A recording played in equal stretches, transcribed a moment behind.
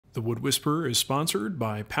The Wood Whisperer is sponsored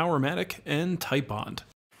by Powermatic and Typebond.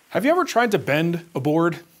 Have you ever tried to bend a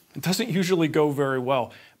board? It doesn't usually go very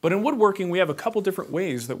well, but in woodworking we have a couple different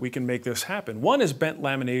ways that we can make this happen. One is bent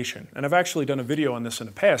lamination, and I've actually done a video on this in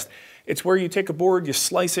the past. It's where you take a board, you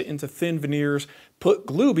slice it into thin veneers, put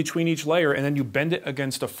glue between each layer, and then you bend it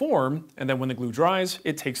against a form, and then when the glue dries,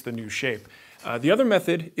 it takes the new shape. The other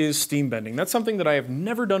method is steam bending. That's something that I have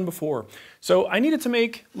never done before. So I needed to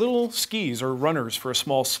make little skis or runners for a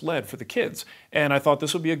small sled for the kids. And I thought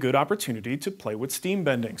this would be a good opportunity to play with steam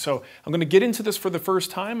bending. So I'm going to get into this for the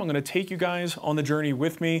first time. I'm going to take you guys on the journey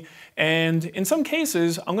with me. And in some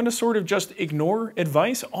cases, I'm going to sort of just ignore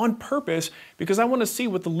advice on purpose because I want to see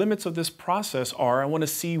what the limits of this process are. I want to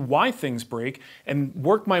see why things break and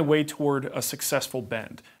work my way toward a successful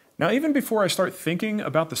bend. Now, even before I start thinking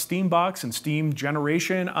about the steam box and steam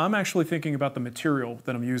generation, I'm actually thinking about the material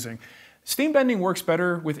that I'm using. Steam bending works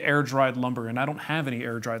better with air-dried lumber, and I don't have any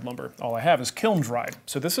air-dried lumber. All I have is kiln-dried.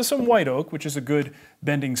 So this is some white oak, which is a good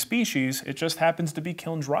bending species. It just happens to be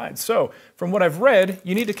kiln-dried. So from what I've read,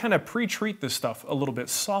 you need to kind of pre-treat this stuff a little bit,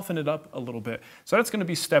 soften it up a little bit. So that's going to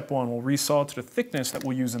be step one. We'll resaw to the thickness that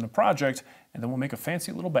we'll use in the project, and then we'll make a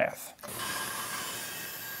fancy little bath.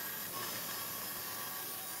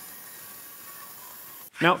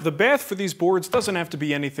 Now, the bath for these boards doesn't have to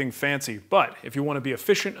be anything fancy, but if you want to be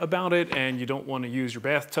efficient about it and you don't want to use your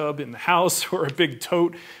bathtub in the house or a big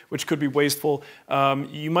tote, which could be wasteful,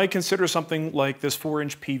 you might consider something like this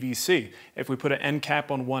 4-inch PVC. If we put an end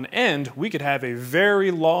cap on one end, we could have a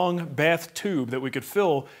very long bath tube that we could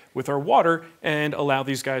fill with our water and allow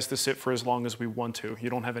these guys to sit for as long as we want to. You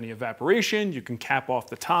don't have any evaporation. You can cap off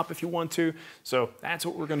the top if you want to. So that's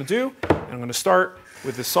what we're going to do. And I'm going to start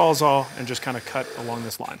with the Sawzall and just kind of cut along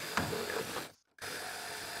this line.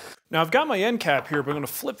 Now I've got my end cap here, but I'm going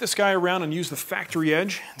to flip this guy around and use the factory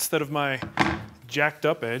edge instead of my jacked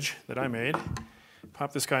up edge that I made.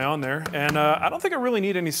 Pop this guy on there. And I don't think I really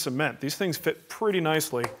need any cement. These things fit pretty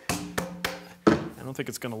nicely. I don't think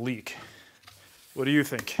it's going to leak. What do you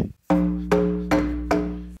think?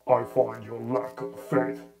 I find your lack of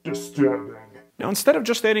faith disturbing. Now, instead of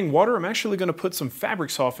just adding water, I'm actually going to put some fabric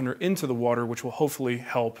softener into the water, which will hopefully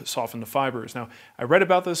help soften the fibers. Now, I read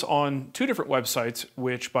about this on 2 different websites,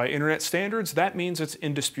 which by internet standards, that means it's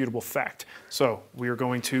indisputable fact. So we are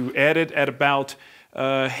going to add it at about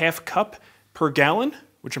 ½ cup per gallon,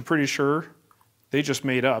 which I'm pretty sure they just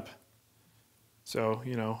made up. So,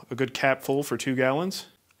 you know, a good capful for 2 gallons.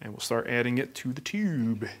 And we'll start adding it to the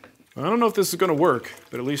tube. I don't know if this is going to work,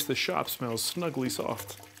 but at least the shop smells snugly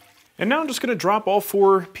soft. And now I'm just going to drop all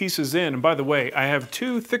 4 pieces in. And by the way, I have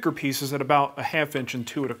 2 thicker pieces at about a ½ inch and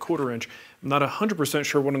 2 at a ¼ inch. I'm not 100%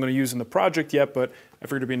 sure what I'm going to use in the project yet, but I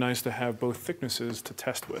figured it'd be nice to have both thicknesses to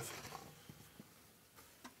test with.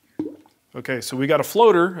 Okay, so we got a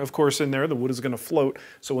floater, of course, in there. The wood is going to float,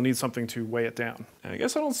 so we'll need something to weigh it down. And I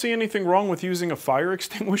guess I don't see anything wrong with using a fire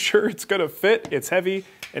extinguisher. It's going to fit, it's heavy,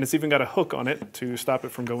 and it's even got a hook on it to stop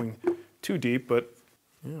it from going too deep, but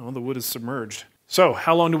you know, the wood is submerged. So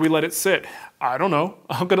how long do we let it sit? I don't know.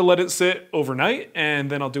 I'm going to let it sit overnight,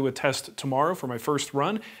 and then I'll do a test tomorrow for my first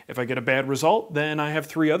run. If I get a bad result, then I have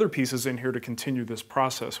 3 other pieces in here to continue this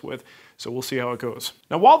process with. So we'll see how it goes.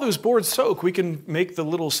 Now, while those boards soak, we can make the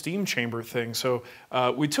little steam chamber thing. So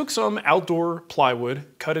we took some outdoor plywood,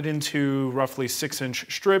 cut it into roughly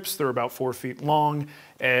 6-inch strips. They're about 4 feet long,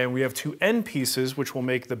 and we have 2 end pieces, which will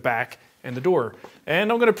make the back and the door.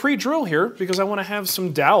 And I'm going to pre-drill here because I want to have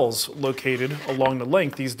some dowels located along the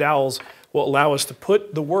length. These dowels will allow us to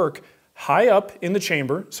put the work high up in the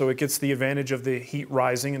chamber so it gets the advantage of the heat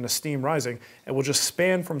rising and the steam rising, and we'll just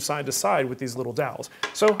span from side to side with these little dowels.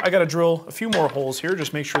 So I got to drill a few more holes here,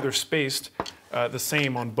 just make sure they're spaced the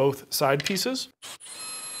same on both side pieces.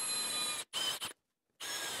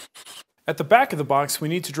 At the back of the box, we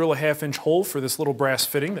need to drill a ½ inch hole for this little brass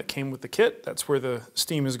fitting that came with the kit. That's where the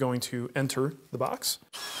steam is going to enter the box.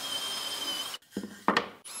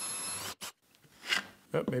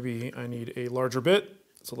 Oh, maybe I need a larger bit.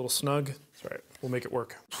 It's a little snug. It's all right, we'll make it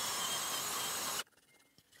work.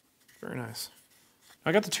 Very nice.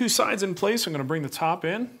 I got the 2 sides in place. I'm going to bring the top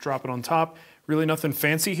in, drop it on top. Really nothing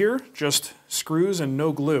fancy here, just screws and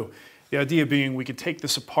no glue. The idea being we could take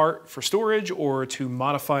this apart for storage or to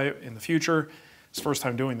modify it in the future. It's the first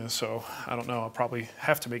time doing this, so I don't know. I'll probably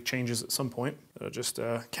have to make changes at some point. Just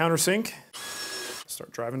countersink,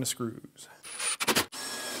 start driving the screws.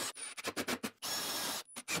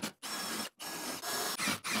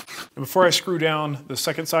 And before I screw down the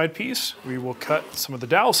second side piece, we will cut some of the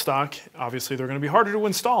dowel stock. Obviously, they're going to be harder to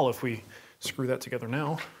install if we screw that together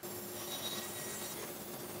now.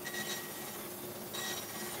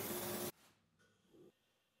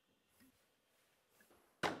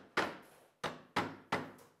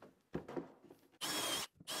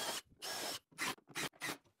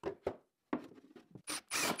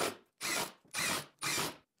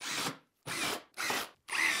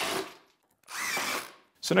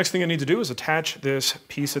 So next thing I need to do is attach this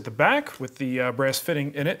piece at the back with the brass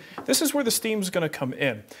fitting in it. This is where the steam's going to come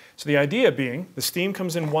in. So the idea being the steam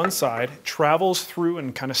comes in one side, travels through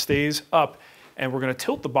and kind of stays up, and we're going to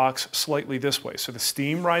tilt the box slightly this way. So the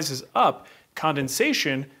steam rises up,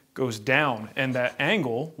 condensation goes down, and that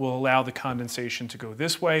angle will allow the condensation to go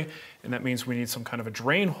this way, and that means we need some kind of a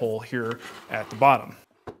drain hole here at the bottom.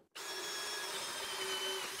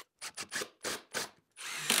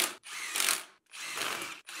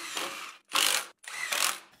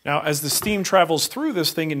 Now, as the steam travels through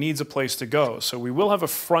this thing, it needs a place to go. So we will have a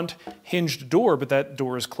front hinged door, but that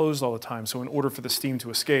door is closed all the time. So in order for the steam to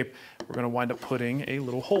escape, we're going to wind up putting a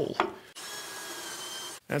little hole.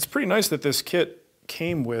 And it's pretty nice that this kit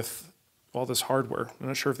came with all this hardware. I'm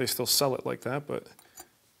not sure if they still sell it like that, but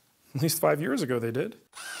at least 5 years ago they did.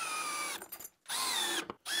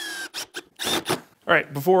 All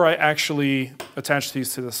right, before I actually attach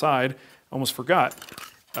these to the side, I almost forgot.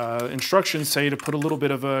 Instructions say to put a little bit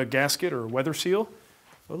of a gasket or a weather seal.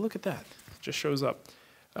 Well, look at that, it just shows up.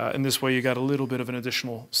 And this way you got a little bit of an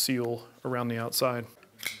additional seal around the outside.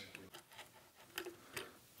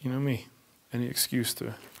 You know me, any excuse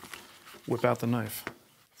to whip out the knife.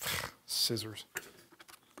 Scissors.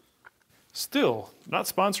 Still not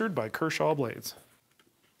sponsored by Kershaw Blades.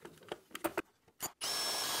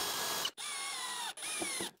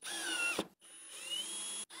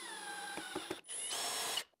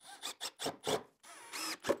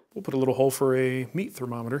 We'll put a little hole for a meat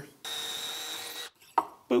thermometer.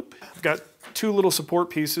 Boop. I've got two little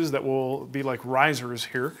support pieces that will be like risers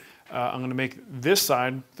here. I'm going to make this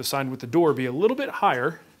side, the side with the door, be a little bit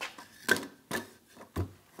higher.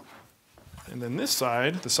 And then this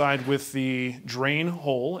side, the side with the drain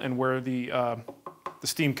hole and where the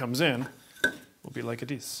steam comes in, will be like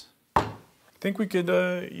this. I think we could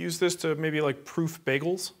use this to maybe like proof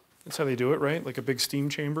bagels. That's how they do it, right? Like a big steam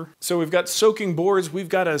chamber. So we've got soaking boards, we've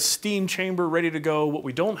got a steam chamber ready to go. What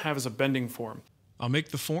we don't have is a bending form. I'll make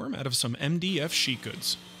the form out of some MDF sheet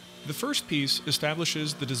goods. The first piece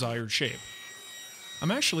establishes the desired shape.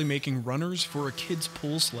 I'm actually making runners for a kid's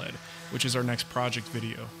pull sled, which is our next project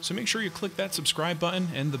video. So make sure you click that subscribe button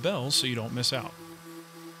and the bell so you don't miss out.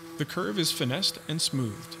 The curve is finessed and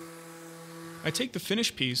smoothed. I take the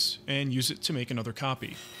finished piece and use it to make another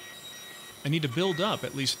copy. I need to build up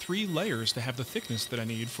at least 3 layers to have the thickness that I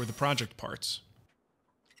need for the project parts.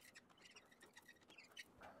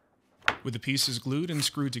 With the pieces glued and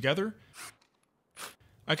screwed together,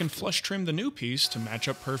 I can flush trim the new piece to match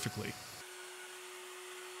up perfectly.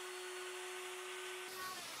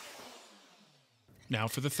 Now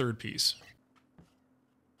for the third piece.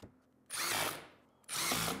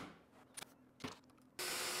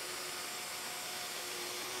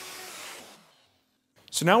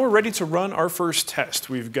 So now we're ready to run our first test.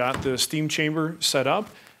 We've got the steam chamber set up.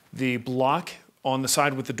 The block on the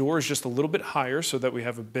side with the door is just a little bit higher so that we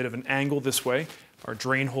have a bit of an angle this way. Our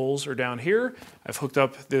drain holes are down here. I've hooked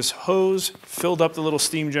up this hose, filled up the little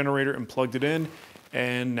steam generator and plugged it in,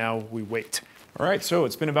 and now we wait. All right, so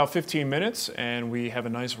it's been about 15 minutes and we have a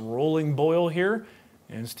nice rolling boil here,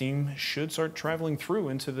 and steam should start traveling through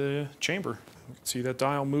into the chamber. You can see that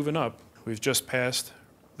dial moving up. We've just passed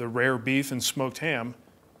the rare beef and smoked ham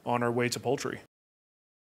on our way to poultry.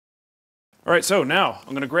 All right, so now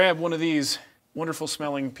I'm gonna grab one of these wonderful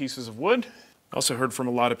smelling pieces of wood. I also heard from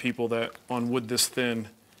a lot of people that on wood this thin,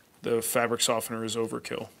 the fabric softener is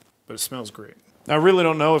overkill, but it smells great. Now I really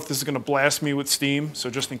don't know if this is gonna blast me with steam, so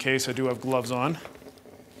just in case I do have gloves on.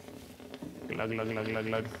 Glug, glug, glug, glug,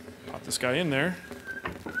 glug. Pop this guy in there,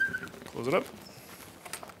 close it up.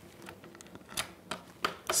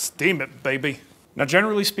 Steam it, baby. Now,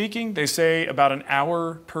 generally speaking, they say about an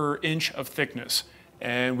hour per inch of thickness.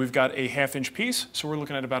 And we've got a 1/2 inch piece, so we're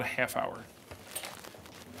looking at about a 1/2 hour.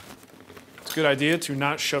 It's a good idea to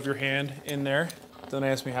not shove your hand in there. Don't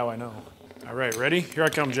ask me how I know. All right, ready? Here I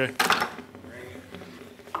come, Jay.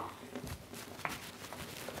 All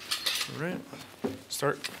right,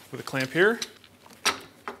 start with a clamp here.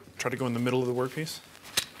 Try to go in the middle of the workpiece.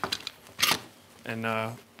 And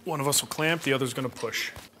one of us will clamp, the other's gonna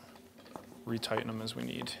push. Retighten them as we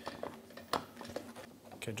need.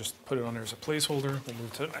 Okay, just put it on there as a placeholder. We'll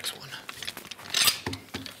move to the next one.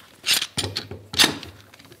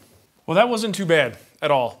 Well, that wasn't too bad at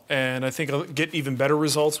all. And I think I'll get even better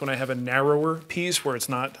results when I have a narrower piece where it's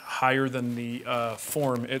not higher than the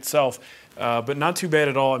form itself. But not too bad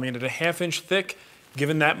at all. I mean, at a 1/2 inch thick,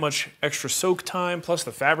 given that much extra soak time, plus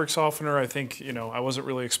the fabric softener, I think, you know, I wasn't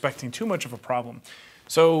really expecting too much of a problem.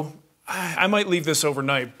 So I might leave this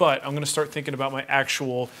overnight, but I'm going to start thinking about my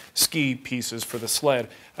actual ski pieces for the sled.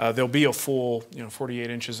 They'll be a full, 48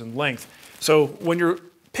 inches in length. So when you're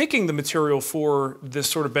picking the material for this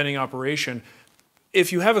sort of bending operation,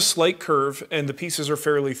 if you have a slight curve and the pieces are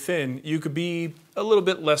fairly thin, you could be a little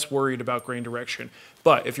bit less worried about grain direction.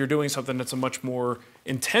 But if you're doing something that's a much more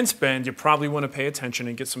intense bend, you probably want to pay attention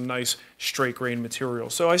and get some nice straight grain material.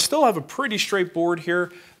 So I still have a pretty straight board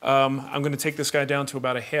here. I'm going to take this guy down to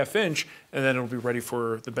about a 1/2 inch, and then it'll be ready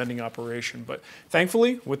for the bending operation. But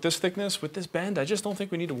thankfully, with this thickness, with this bend, I just don't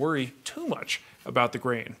think we need to worry too much about the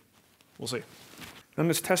grain. We'll see. On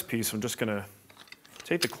this test piece, I'm just going to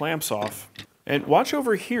take the clamps off. And watch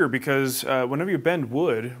over here, because whenever you bend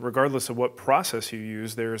wood, regardless of what process you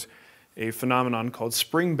use, there's a phenomenon called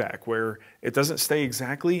springback, where it doesn't stay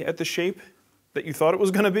exactly at the shape that you thought it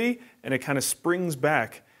was going to be, and it kind of springs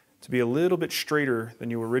back to be a little bit straighter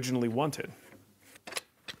than you originally wanted.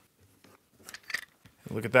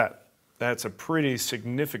 Look at that. That's a pretty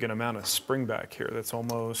significant amount of springback here. That's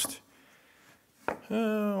almost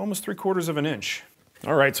 3/4 of an inch.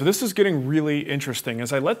 All right, so this is getting really interesting.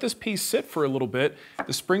 As I let this piece sit for a little bit,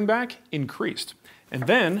 the springback increased. And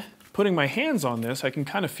then, putting my hands on this, I can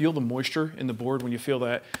kind of feel the moisture in the board. When you feel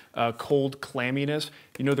that cold clamminess,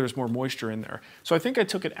 you know there's more moisture in there. So I think I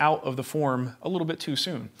took it out of the form a little bit too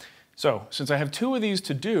soon. So, since I have 2 of these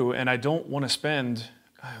to do, and I don't want to spend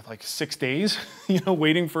like 6 days,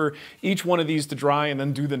 waiting for each one of these to dry and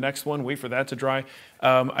then do the next one, wait for that to dry.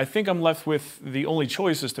 I think I'm left with the only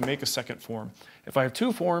choice is to make a second form. If I have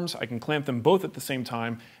 2 forms, I can clamp them both at the same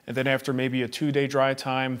time, and then after maybe a 2-day dry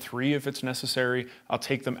time, 3 if it's necessary, I'll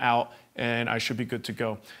take them out and I should be good to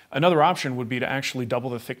go. Another option would be to actually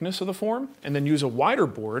double the thickness of the form and then use a wider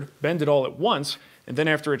board, bend it all at once, and then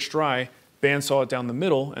after it's dry, bandsaw it down the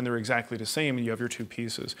middle, and they're exactly the same, and you have your 2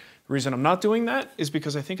 pieces. The reason I'm not doing that is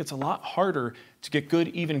because I think it's a lot harder to get good,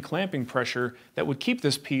 even clamping pressure that would keep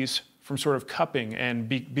this piece from sort of cupping and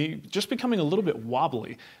just becoming a little bit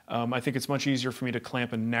wobbly. I think it's much easier for me to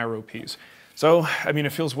clamp a narrow piece. So, I mean,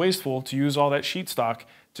 it feels wasteful to use all that sheet stock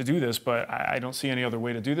to do this, but I don't see any other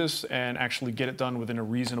way to do this and actually get it done within a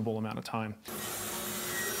reasonable amount of time.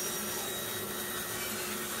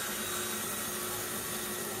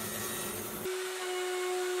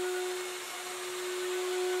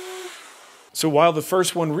 So while the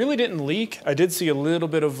first one really didn't leak, I did see a little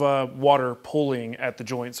bit of water pooling at the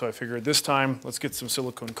joint, so I figured this time, let's get some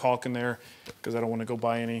silicone caulk in there, because I don't want to go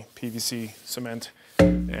buy any PVC cement,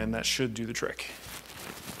 and that should do the trick.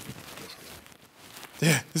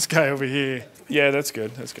 Yeah, this guy over here. Yeah, that's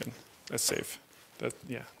good, that's good. That's safe.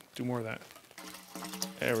 Yeah, do more of that.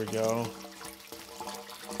 There we go.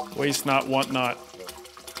 Waste not, want not.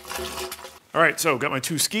 All right, so got my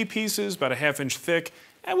 2 ski pieces, about a 1/2 inch thick.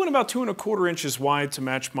 I went about 2 1/4 inches wide to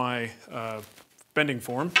match my bending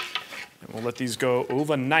form. And we'll let these go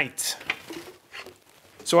overnight.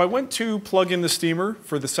 So I went to plug in the steamer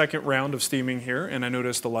for the second round of steaming here, and I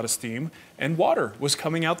noticed a lot of steam, and water was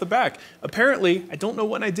coming out the back. Apparently, I don't know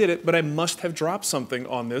when I did it, but I must have dropped something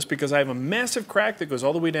on this because I have a massive crack that goes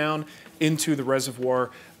all the way down into the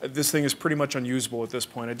reservoir. This thing is pretty much unusable at this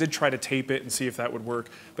point. I did try to tape it and see if that would work,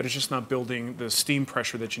 but it's just not building the steam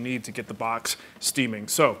pressure that you need to get the box steaming.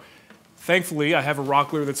 So, thankfully, I have a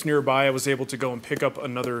rockler that's nearby. I was able to go and pick up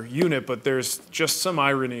another unit, but there's just some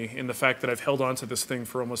irony in the fact that I've held on to this thing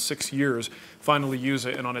for almost 6 years, finally use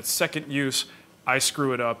it, and on its second use, I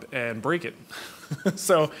screw it up and break it.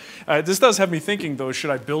 So this does have me thinking, though, should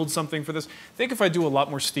I build something for this? I think if I do a lot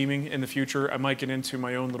more steaming in the future, I might get into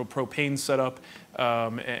my own little propane setup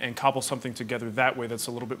and cobble something together that way that's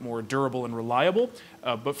a little bit more durable and reliable.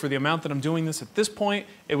 But for the amount that I'm doing this at this point,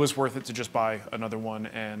 it was worth it to just buy another one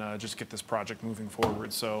and just get this project moving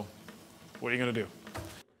forward. So what are you going to do?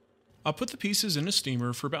 I'll put the pieces in a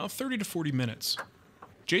steamer for about 30 to 40 minutes.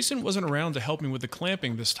 Jason wasn't around to help me with the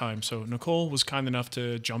clamping this time, so Nicole was kind enough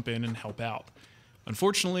to jump in and help out.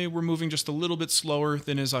 Unfortunately, we're moving just a little bit slower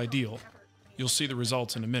than is ideal. You'll see the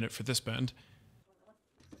results in a minute for this bend.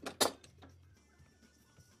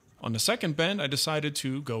 On the second bend, I decided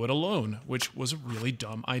to go it alone, which was a really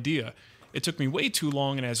dumb idea. It took me way too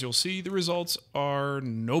long, and as you'll see, the results are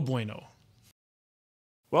no bueno.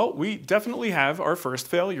 Well, we definitely have our first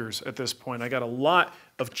failures at this point. I got a lot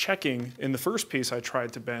of checking in the first piece I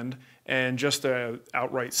tried to bend, and just an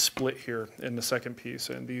outright split here in the second piece,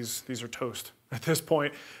 and these are toast at this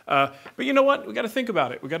point. But you know what? We got to think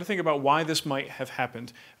about it. We got to think about why this might have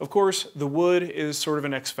happened. Of course, the wood is sort of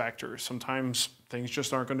an X factor. Sometimes things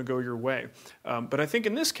just aren't going to go your way. But I think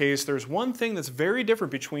in this case, there's one thing that's very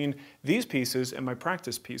different between these pieces and my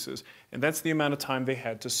practice pieces, and that's the amount of time they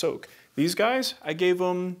had to soak. These guys, I gave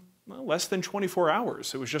them less than 24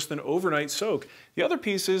 hours. It was just an overnight soak. The other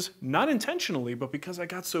pieces, not intentionally, but because I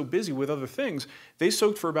got so busy with other things, they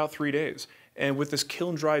soaked for about 3 days. And with this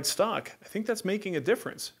kiln dried stock, I think that's making a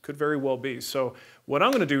difference. Could very well be. So what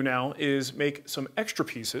I'm gonna do now is make some extra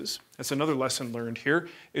pieces. That's another lesson learned here,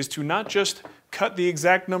 is to not just cut the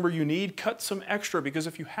exact number you need, cut some extra, because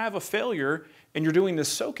if you have a failure and you're doing this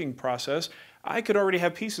soaking process, I could already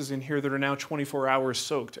have pieces in here that are now 24 hours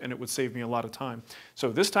soaked, and it would save me a lot of time.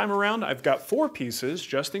 So this time around, I've got 4 pieces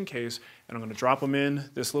just in case, and I'm gonna drop them in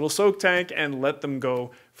this little soak tank and let them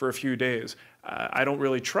go for a few days. I don't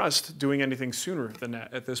really trust doing anything sooner than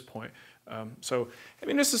that at this point. So, I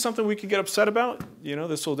mean, this is something we could get upset about. You know,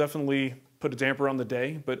 this will definitely put a damper on the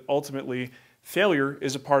day, but ultimately, failure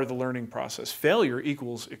is a part of the learning process. Failure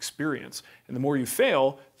equals experience. And the more you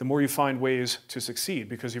fail, the more you find ways to succeed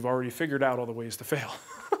because you've already figured out all the ways to fail.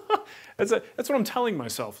 That's what I'm telling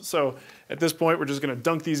myself. So at this point, we're just gonna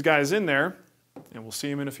dunk these guys in there and we'll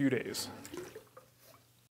see them in a few days.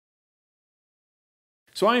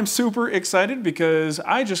 So I am super excited because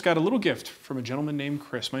I just got a little gift from a gentleman named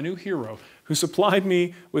Chris, my new hero, who supplied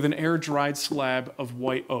me with an air-dried slab of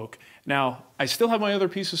white oak. Now, I still have my other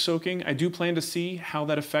pieces soaking. I do plan to see how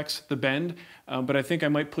that affects the bend, but I think I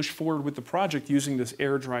might push forward with the project using this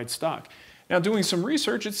air-dried stock. Now, doing some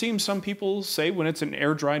research, it seems some people say when it's an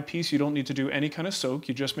air-dried piece, you don't need to do any kind of soak.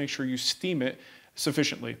 You just make sure you steam it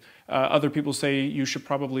sufficiently. Other people say you should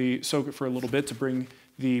probably soak it for a little bit to bring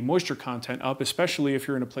the moisture content up, especially if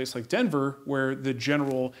you're in a place like Denver where the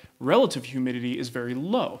general relative humidity is very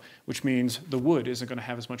low, which means the wood isn't going to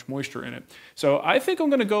have as much moisture in it. So I think I'm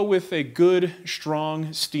going to go with a good,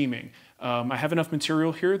 strong steaming. I have enough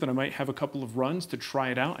material here that I might have a couple of runs to try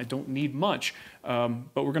it out. I don't need much,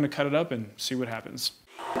 but we're going to cut it up and see what happens.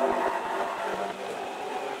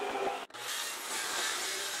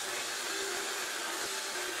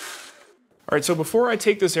 All right, so before I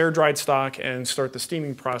take this air-dried stock and start the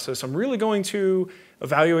steaming process, I'm really going to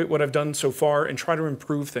evaluate what I've done so far and try to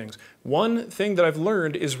improve things. One thing that I've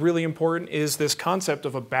learned is really important is this concept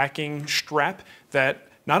of a backing strap that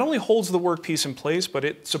not only holds the workpiece in place, but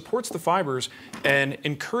it supports the fibers and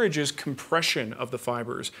encourages compression of the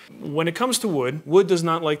fibers. When it comes to wood, wood does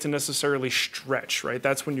not like to necessarily stretch, right?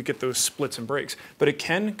 That's when you get those splits and breaks, but it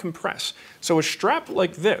can compress. So a strap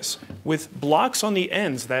like this, with blocks on the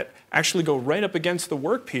ends that actually go right up against the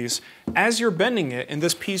workpiece, as you're bending it and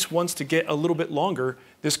this piece wants to get a little bit longer,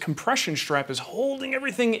 this compression strap is holding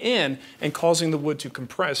everything in and causing the wood to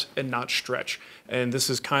compress and not stretch. And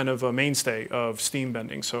this is kind of a mainstay of steam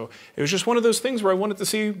bending. So it was just one of those things where I wanted to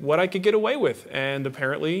see what I could get away with. And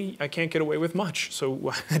apparently I can't get away with much.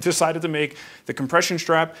 So I decided to make the compression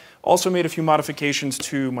strap. Also made a few modifications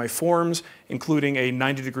to my forms, including a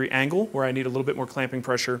 90-degree angle where I need a little bit more clamping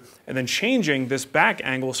pressure, and then changing this back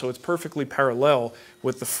angle so it's perfectly parallel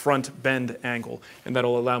with the front bend angle. And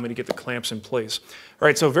that'll allow me to get the clamps in place. All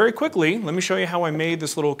right, so very quickly, let me show you how I made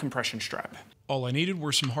this little compression strap. All I needed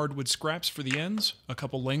were some hardwood scraps for the ends, a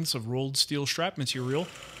couple lengths of rolled steel strap material,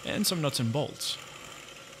 and some nuts and bolts.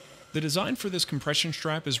 The design for this compression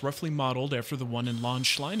strap is roughly modeled after the one in Lon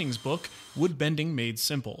Schleining's book, Wood Bending Made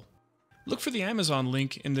Simple. Look for the Amazon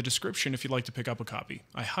link in the description if you'd like to pick up a copy.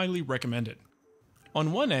 I highly recommend it.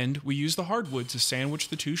 On one end, we use the hardwood to sandwich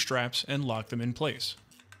the two straps and lock them in place.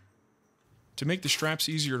 To make the straps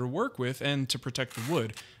easier to work with and to protect the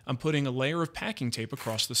wood, I'm putting a layer of packing tape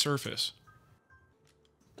across the surface.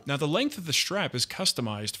 Now the length of the strap is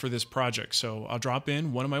customized for this project, so I'll drop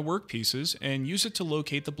in one of my work pieces and use it to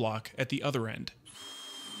locate the block at the other end.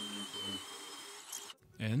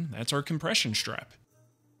 And that's our compression strap.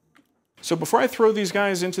 So before I throw these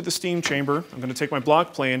guys into the steam chamber, I'm going to take my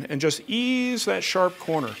block plane and just ease that sharp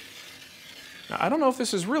corner. Now I don't know if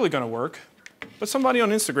this is really going to work, but somebody on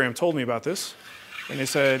Instagram told me about this, and they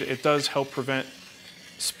said it does help prevent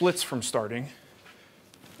splits from starting.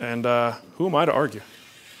 And who am I to argue?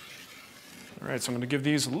 All right, so I'm going to give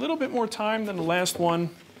these a little bit more time than the last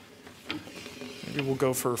one. Maybe we'll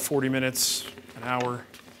go for 40 minutes, an hour,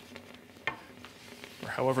 or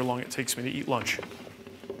however long it takes me to eat lunch.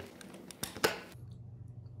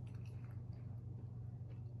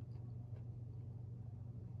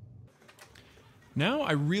 Now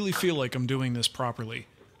I really feel like I'm doing this properly.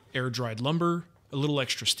 Air-dried lumber, a little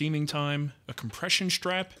extra steaming time, a compression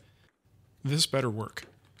strap. This better work.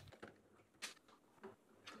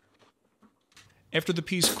 After the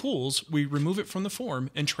piece cools, we remove it from the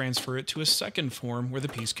form and transfer it to a second form where the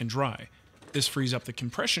piece can dry. This frees up the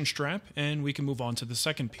compression strap and we can move on to the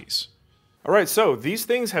second piece. All right, so these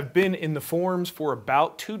things have been in the forms for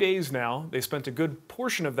about 2 days now. They spent a good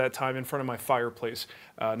portion of that time in front of my fireplace.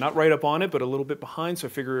 Not right up on it, but a little bit behind, so I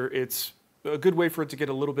figure it's a good way for it to get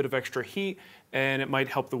a little bit of extra heat, and it might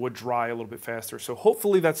help the wood dry a little bit faster. So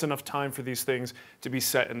hopefully that's enough time for these things to be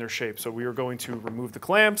set in their shape. So we are going to remove the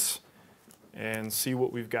clamps and see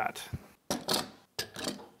what we've got.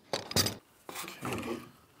 Okay.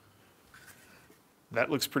 That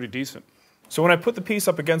looks pretty decent. So when I put the piece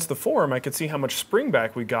up against the form, I could see how much spring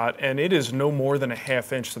back we got, and it is no more than a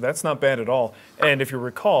 1/2 inch, so that's not bad at all. And if you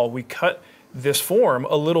recall, we cut this form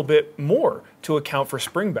a little bit more to account for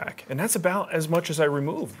spring back, and that's about as much as I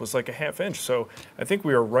removed, was like a 1/2 inch. So I think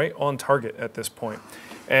we are right on target at this point.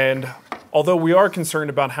 And although we are concerned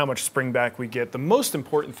about how much spring back we get, the most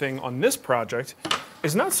important thing on this project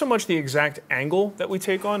is not so much the exact angle that we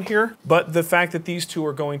take on here, but the fact that these two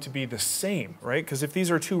are going to be the same, right? Because if these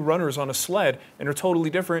are two runners on a sled and are totally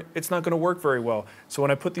different, it's not going to work very well. So when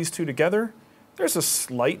I put these two together, there's a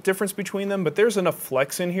slight difference between them, but there's enough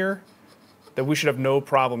flex in here that we should have no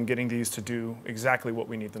problem getting these to do exactly what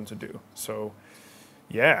we need them to do. So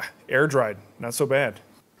yeah, air dried, not so bad.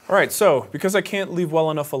 All right, so because I can't leave well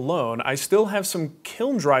enough alone, I still have some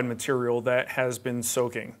kiln dried material that has been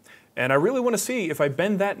soaking. And I really want to see if I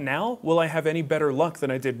bend that now, will I have any better luck than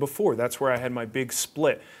I did before? That's where I had my big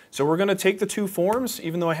split. So we're going to take the two forms,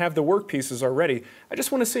 even though I have the work pieces already. I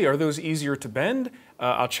just want to see, are those easier to bend?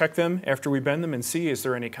 I'll check them after we bend them and see, is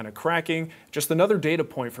there any kind of cracking? Just another data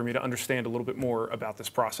point for me to understand a little bit more about this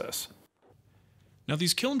process. Now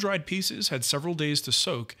these kiln dried pieces had several days to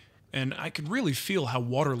soak, and I could really feel how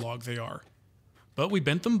waterlogged they are. But we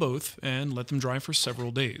bent them both and let them dry for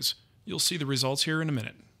several days. You'll see the results here in a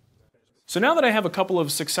minute. So now that I have a couple of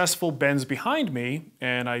successful bends behind me,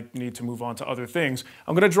 and I need to move on to other things,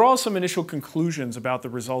 I'm going to draw some initial conclusions about the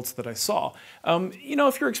results that I saw. You know,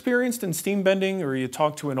 if you're experienced in steam bending, or you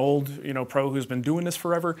talk to an old, pro who's been doing this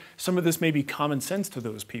forever, some of this may be common sense to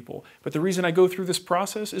those people. But the reason I go through this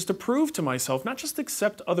process is to prove to myself, not just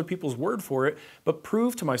accept other people's word for it, but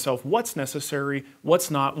prove to myself what's necessary, what's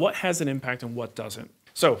not, what has an impact, and what doesn't.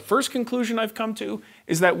 So, first conclusion I've come to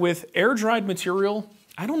is that with air-dried material,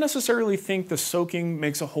 I don't necessarily think the soaking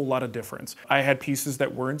makes a whole lot of difference. I had pieces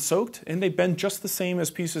that weren't soaked, and they bend just the same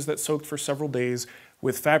as pieces that soaked for several days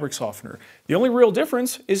with fabric softener. The only real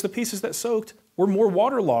difference is the pieces that soaked were more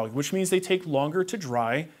waterlogged, which means they take longer to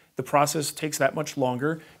dry. The process takes that much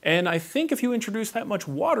longer, and I think if you introduce that much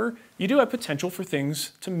water, you do have potential for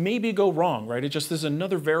things to maybe go wrong, right? It just is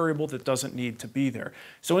another variable that doesn't need to be there.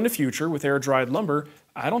 So in the future, with air-dried lumber,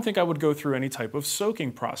 I don't think I would go through any type of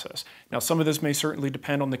soaking process. Now, some of this may certainly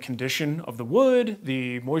depend on the condition of the wood,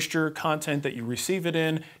 the moisture content that you receive it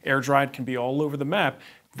in. Air-dried can be all over the map.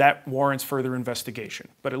 That warrants further investigation.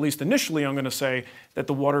 But at least initially, I'm going to say that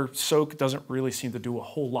the water soak doesn't really seem to do a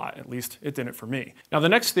whole lot. At least it didn't for me. Now, the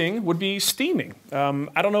next thing would be steaming.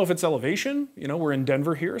 I don't know if it's elevation. We're in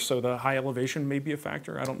Denver here, so the high elevation may be a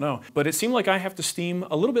factor. I don't know. But it seemed like I have to steam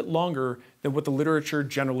a little bit longer than what the literature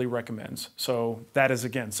generally recommends. So that is,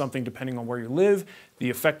 again, something depending on where you live, the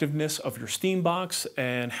effectiveness of your steam box,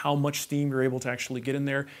 and how much steam you're able to actually get in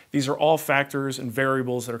there. These are all factors and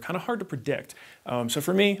variables that are kind of hard to predict. So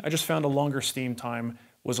for me, I just found a longer steam time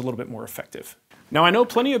was a little bit more effective. Now, I know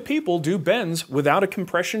plenty of people do bends without a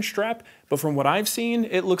compression strap, but from what I've seen,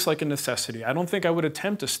 it looks like a necessity. I don't think I would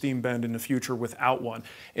attempt a steam bend in the future without one.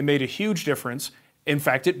 It made a huge difference. In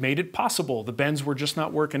fact, it made it possible. The bends were just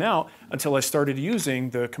not working out until I started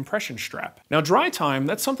using the compression strap. Now, dry time,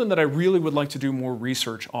 that's something that I really would like to do more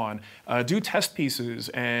research on. Do test pieces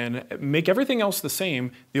and make everything else the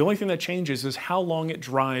same. The only thing that changes is how long it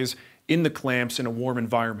dries in the clamps in a warm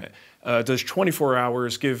environment. Does 24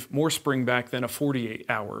 hours give more spring back than a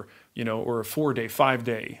 48-hour, or a 4-day,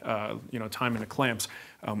 5-day, time in the clamps?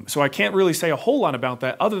 So I can't really say a whole lot about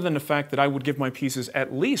that other than the fact that I would give my pieces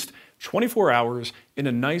at least 24 hours in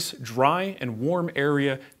a nice dry and warm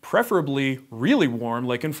area, preferably really warm,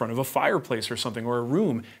 like in front of a fireplace or something, or a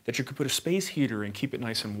room that you could put a space heater and keep it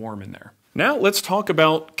nice and warm in there. Now let's talk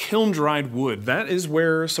about kiln-dried wood. That is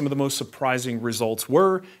where some of the most surprising results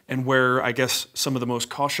were, and where I guess some of the most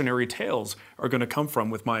cautionary tales are going to come from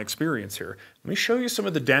with my experience here. Let me show you some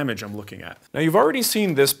of the damage I'm looking at. Now, you've already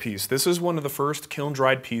seen this piece. This is one of the first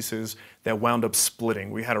kiln-dried pieces that wound up splitting.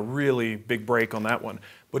 We had a really big break on that one.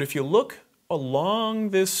 But if you look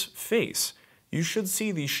along this face, you should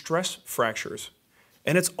see these stress fractures.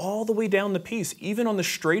 And it's all the way down the piece, even on the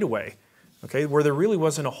straightaway, okay, where there really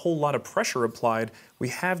wasn't a whole lot of pressure applied, we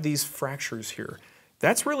have these fractures here.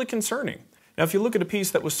 That's really concerning. Now, if you look at a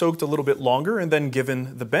piece that was soaked a little bit longer and then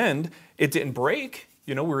given the bend, it didn't break.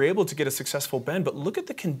 We were able to get a successful bend, but look at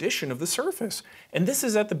the condition of the surface. And this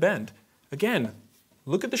is at the bend. Again,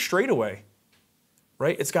 look at the straightaway.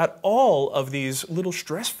 right? It's got all of these little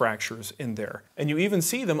stress fractures in there, and you even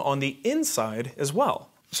see them on the inside as well.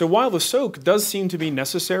 So while the soak does seem to be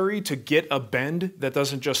necessary to get a bend that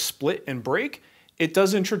doesn't just split and break, it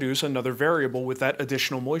does introduce another variable with that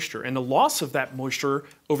additional moisture. And the loss of that moisture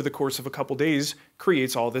over the course of a couple days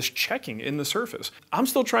creates all this checking in the surface. I'm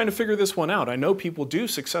still trying to figure this one out. I know people do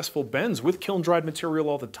successful bends with kiln-dried material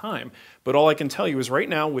all the time, but all I can tell you is right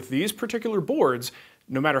now with these particular boards,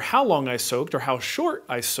 no matter how long I soaked or how short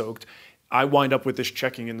I soaked, I wind up with this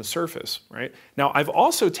checking in the surface, right? Now, I've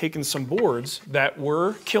also taken some boards that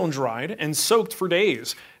were kiln dried and soaked for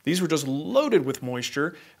days. These were just loaded with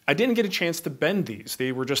moisture. I didn't get a chance to bend these.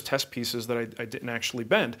 They were just test pieces that I didn't actually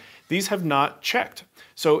bend. These have not checked.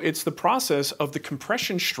 So it's the process of the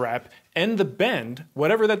compression strap and the bend,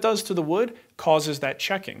 whatever that does to the wood, causes that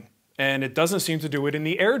checking. And it doesn't seem to do it in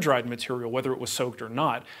the air-dried material, whether it was soaked or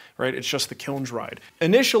not, right? It's just the kiln-dried.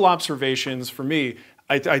 Initial observations for me,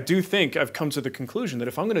 I do think I've come to the conclusion that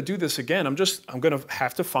if I'm gonna do this again, I'm gonna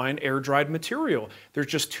have to find air-dried material. There's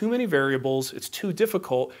just too many variables. It's too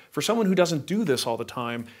difficult for someone who doesn't do this all the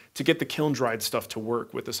time to get the kiln-dried stuff to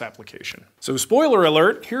work with this application. So spoiler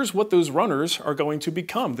alert, here's what those runners are going to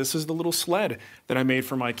become. This is the little sled that I made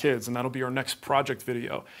for my kids, and that'll be our next project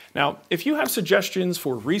video. Now, if you have suggestions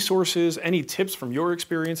for resources, any tips from your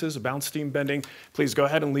experiences about steam bending, please go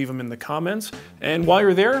ahead and leave them in the comments. And while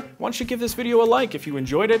you're there, why don't you give this video a like if you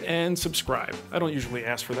enjoyed it and subscribe. I don't usually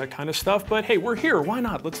ask for that kind of stuff, but hey, we're here, why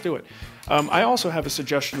not? Let's do it. I also have a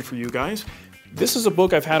suggestion for you guys. This is a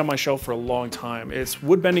book I've had on my shelf for a long time. It's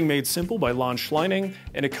Wood Bending Made Simple by Lon Schleining,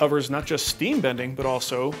 and it covers not just steam bending, but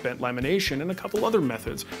also bent lamination and a couple other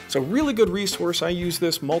methods. It's a really good resource. I use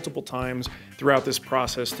this multiple times throughout this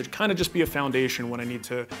process to kind of just be a foundation when I need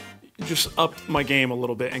to just up my game a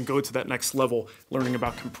little bit and go to that next level, learning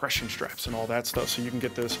about compression straps and all that stuff. So you can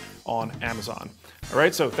get this on Amazon. All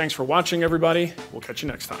right, so thanks for watching, everybody. We'll catch you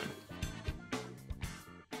next time.